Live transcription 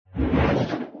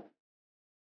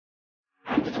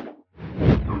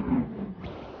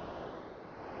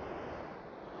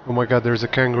Oh my god, there's a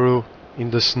kangaroo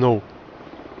in the snow.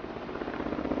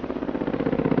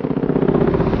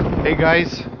 Hey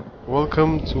guys,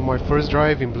 welcome to my first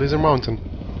drive in Blizzard Mountain.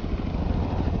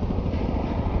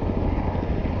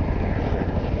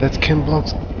 That's Chem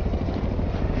Blocks.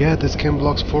 Yeah, that's Chem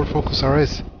Blocks Ford Focus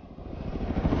RS.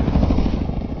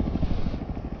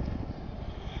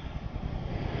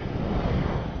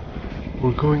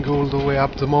 We're going all the way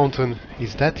up the mountain.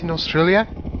 Is that in Australia?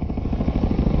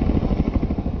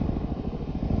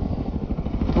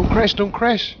 Don't crash, don't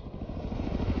crash!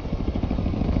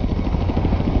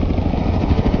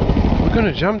 We're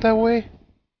gonna jump that way?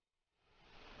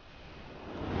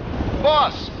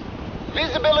 Boss,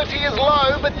 visibility is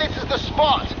low, but this is the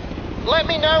spot. Let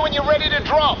me know when you're ready to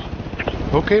drop.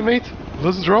 Okay, mate,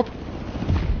 let's drop.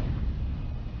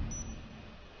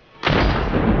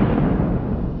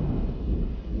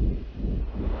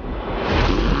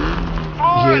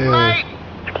 Forward, mate.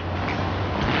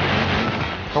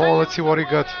 Come on, let's see what he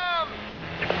got.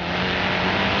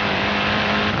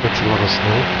 That's a lot of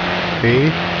snow. Okay.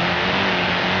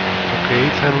 Okay,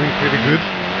 it's handling pretty good.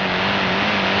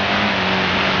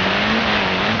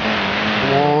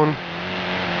 Come on.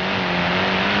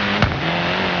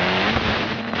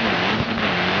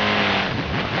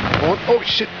 Come on. Oh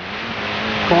shit.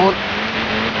 Come on.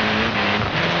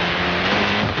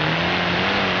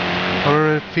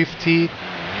 150,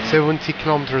 70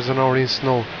 kilometers an hour in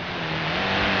snow.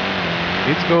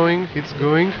 It's going, it's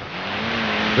going.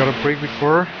 Got a brake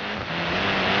before.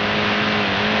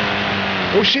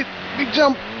 Oh shit, big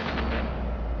jump.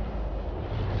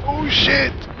 Oh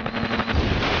shit.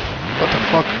 What the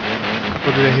fuck?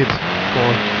 What did I hit? Come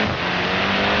on.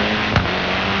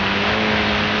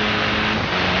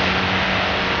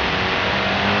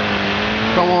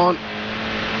 Come on.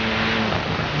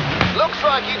 Looks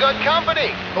like you got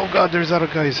company. Oh god, there's other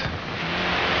guys.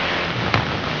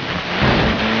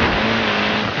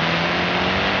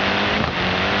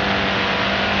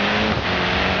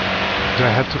 Do I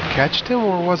have to catch them,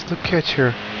 or what's the catch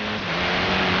here?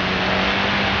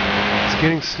 It's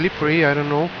getting slippery, I don't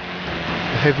know.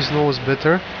 The heavy snow is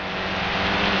better.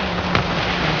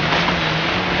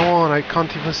 Come on, I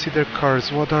can't even see their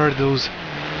cars. What are those?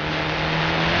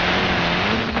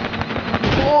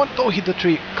 Come on, don't hit the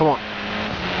tree. Come on.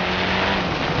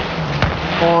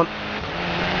 Come on.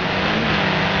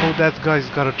 Oh, that guy's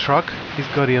got a truck. He's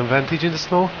got the advantage in the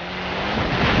snow.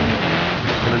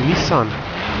 And a Nissan.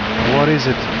 What is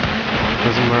it?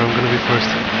 Doesn't matter, I'm gonna be first.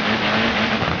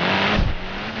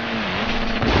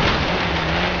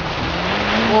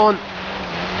 Come on!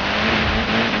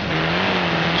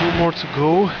 2 more to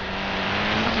go.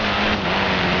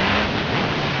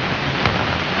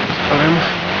 Got him.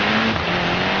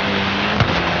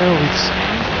 Oh, it's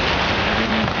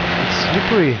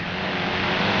slippery.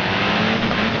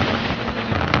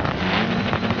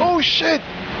 Oh shit!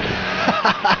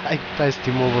 I passed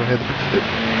him overhead.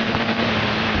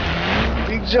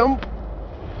 Big jump.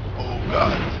 Oh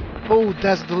god. Oh,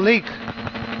 that's the lake.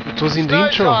 It was in the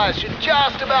intro. Snow tires should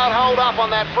just about hold up on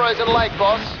that frozen lake,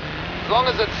 boss. As long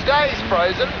as it stays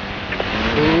frozen.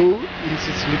 Oh, is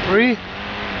it slippery?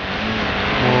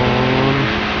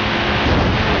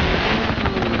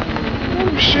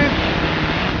 Oh shit.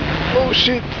 Oh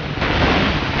shit.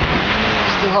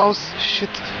 It's the house.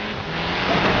 Shit.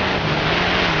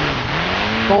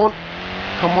 Come on.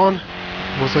 Come on.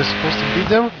 Was I supposed to beat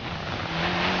them?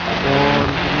 One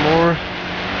more.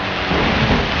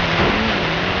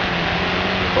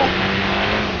 Oh.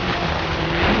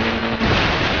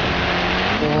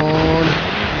 One.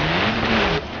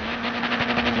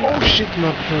 Oh shit,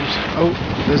 not first. Oh,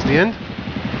 that's the end?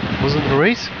 Wasn't the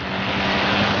race?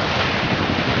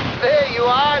 There you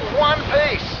are, in one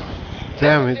piece.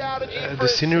 Damn it. The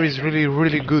scenery is really,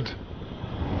 really good.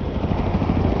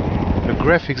 The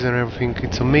graphics and everything,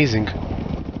 it's amazing.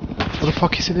 What the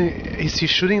fuck is it? Is he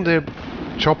shooting the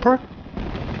chopper?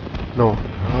 No.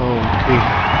 Oh, okay.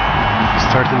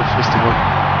 Starting the festival.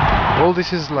 Well,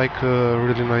 this is like a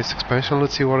really nice expansion.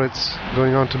 Let's see what it's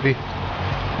going on to be.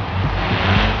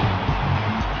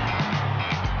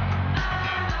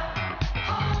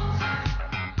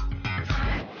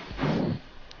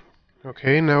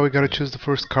 Okay, now we gotta choose the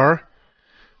first car.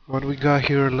 What we got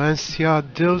here? Lancia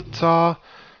Delta,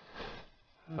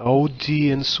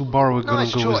 Audi and Subaru. We're gonna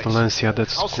go with the Lancia.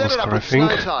 That's the coolest car, I think.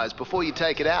 Snow tires before you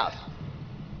take it out.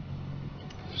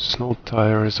 Snow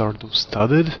tires, are those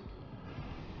studded?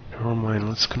 Never mind,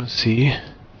 let's gonna see.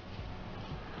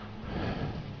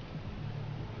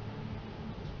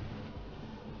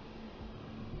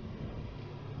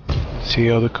 See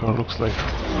how the car looks like.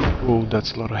 Oh,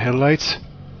 that's a lot of headlights.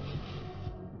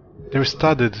 They're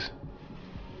studded.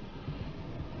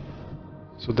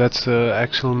 So that's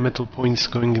actual metal points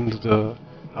going into the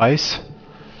ice.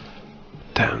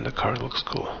 Damn, the car looks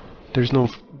cool. There's no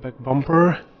back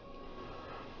bumper.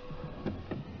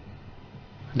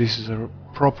 This is a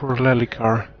proper rally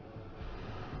car.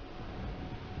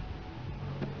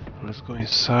 Let's go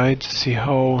inside, see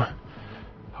how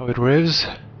it revs.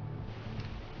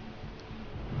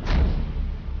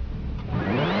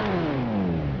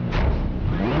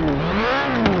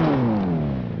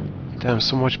 Damn,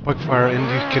 so much backfire, and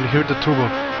you can hear the turbo.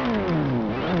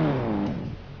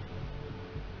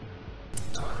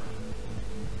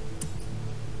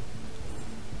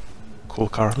 Cool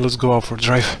car, let's go out for a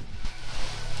drive.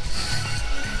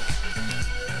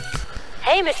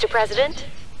 Hey, Mr. President.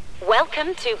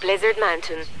 Welcome to Blizzard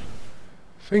Mountain.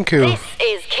 Thank you. This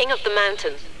is King of the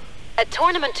Mountain, a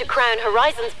tournament to crown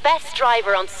Horizon's best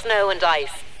driver on snow and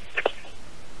ice.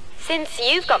 Since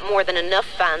you've got more than enough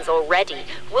fans already,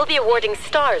 we'll be awarding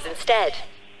stars instead.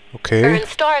 Okay. Earn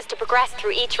stars to progress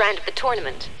through each round of the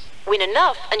tournament. Win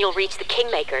enough and you'll reach the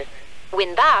Kingmaker.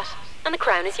 Win that and the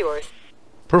crown is yours.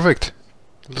 Perfect.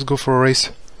 Let's go for a race.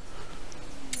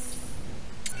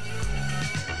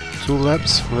 2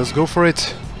 laps. Let's go for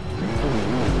it.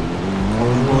 Come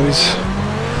on, boys.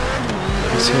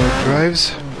 Let's see how it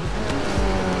drives.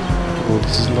 Oh,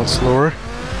 this is a lot slower.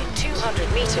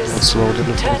 200 meters. Not slower than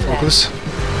the focus.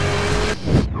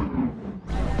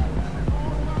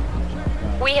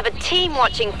 We have a team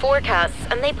watching forecasts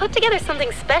and they put together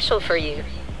something special for you.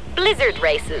 Blizzard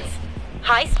races.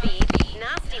 High speed,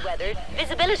 nasty weather,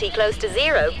 visibility close to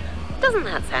 0. Doesn't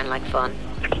that sound like fun?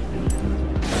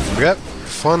 Yep,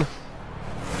 fun.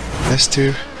 Let's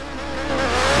do.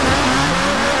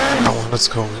 Come on, let's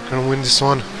go. We're gonna win this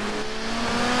one.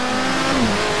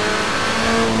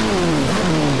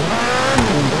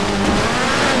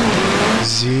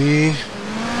 Z.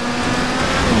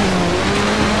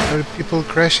 There are people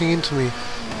crashing into me.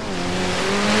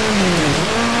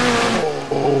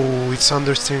 Oh, it's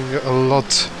understeering a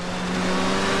lot.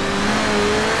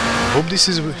 Hope this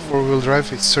is 4-wheel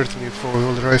drive. It's certainly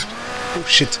 4-wheel drive. Oh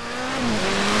shit.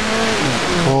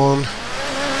 Come on.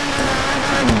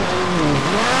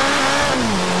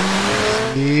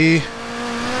 Z.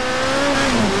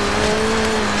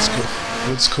 Let's go.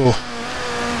 Let's go.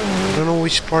 I don't know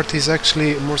which part is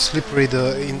actually more slippery,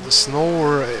 in the snow,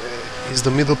 or is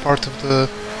the middle part of the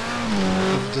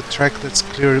track that's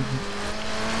clear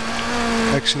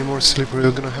actually more slippery.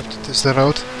 We're gonna have to test that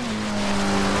out.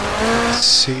 Let's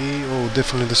see. Oh,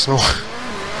 definitely the snow.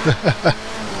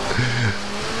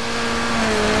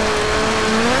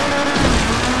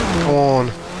 Come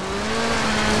on.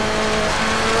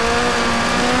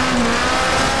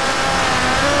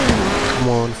 Come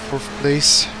on, 4th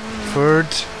place.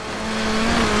 3rd.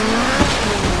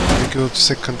 We go to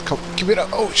 2nd. Come, keep it up.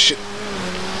 Oh shit.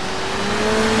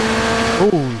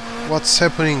 Oh, what's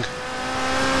happening?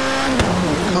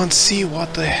 Can't see.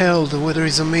 What the hell? The weather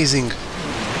is amazing.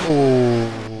 Oh,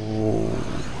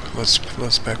 let's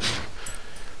back.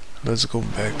 Let's go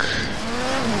back.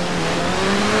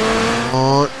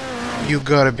 Oh, you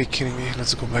gotta be kidding me.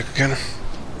 Let's go back again.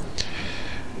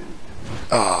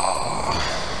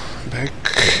 Back.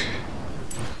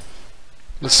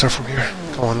 Let's start from here.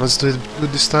 Come on, let's do it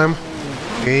good this time.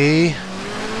 Okay.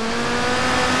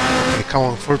 Okay, come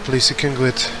on, 4th place, you can do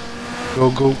it.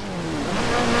 Go, go.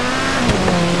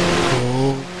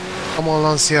 Go. Come on,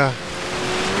 Lancia.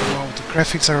 Wow, the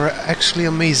graphics are actually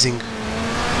amazing.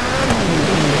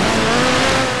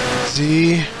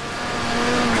 Z.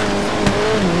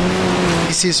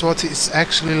 This is what it's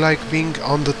actually like being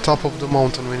on the top of the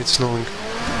mountain when it's snowing.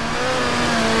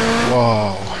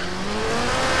 Wow.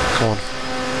 Come on.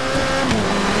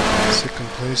 2nd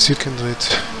place, you can do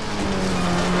it.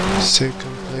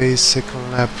 2nd place,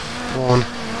 2nd lap. Come on.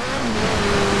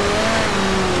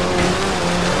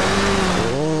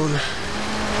 Come on.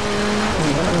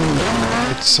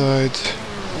 Right side.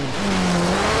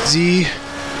 Z.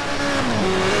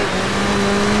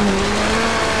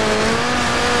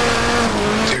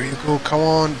 There you go, come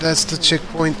on, that's the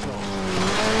checkpoint.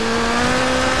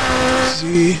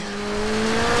 Z.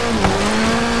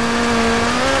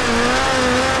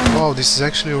 Wow, this is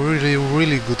actually a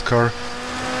really good car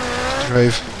to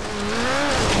drive.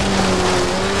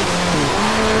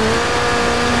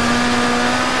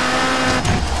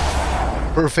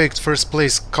 Perfect, 1st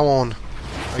place, come on.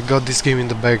 I got this game in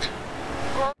the bag.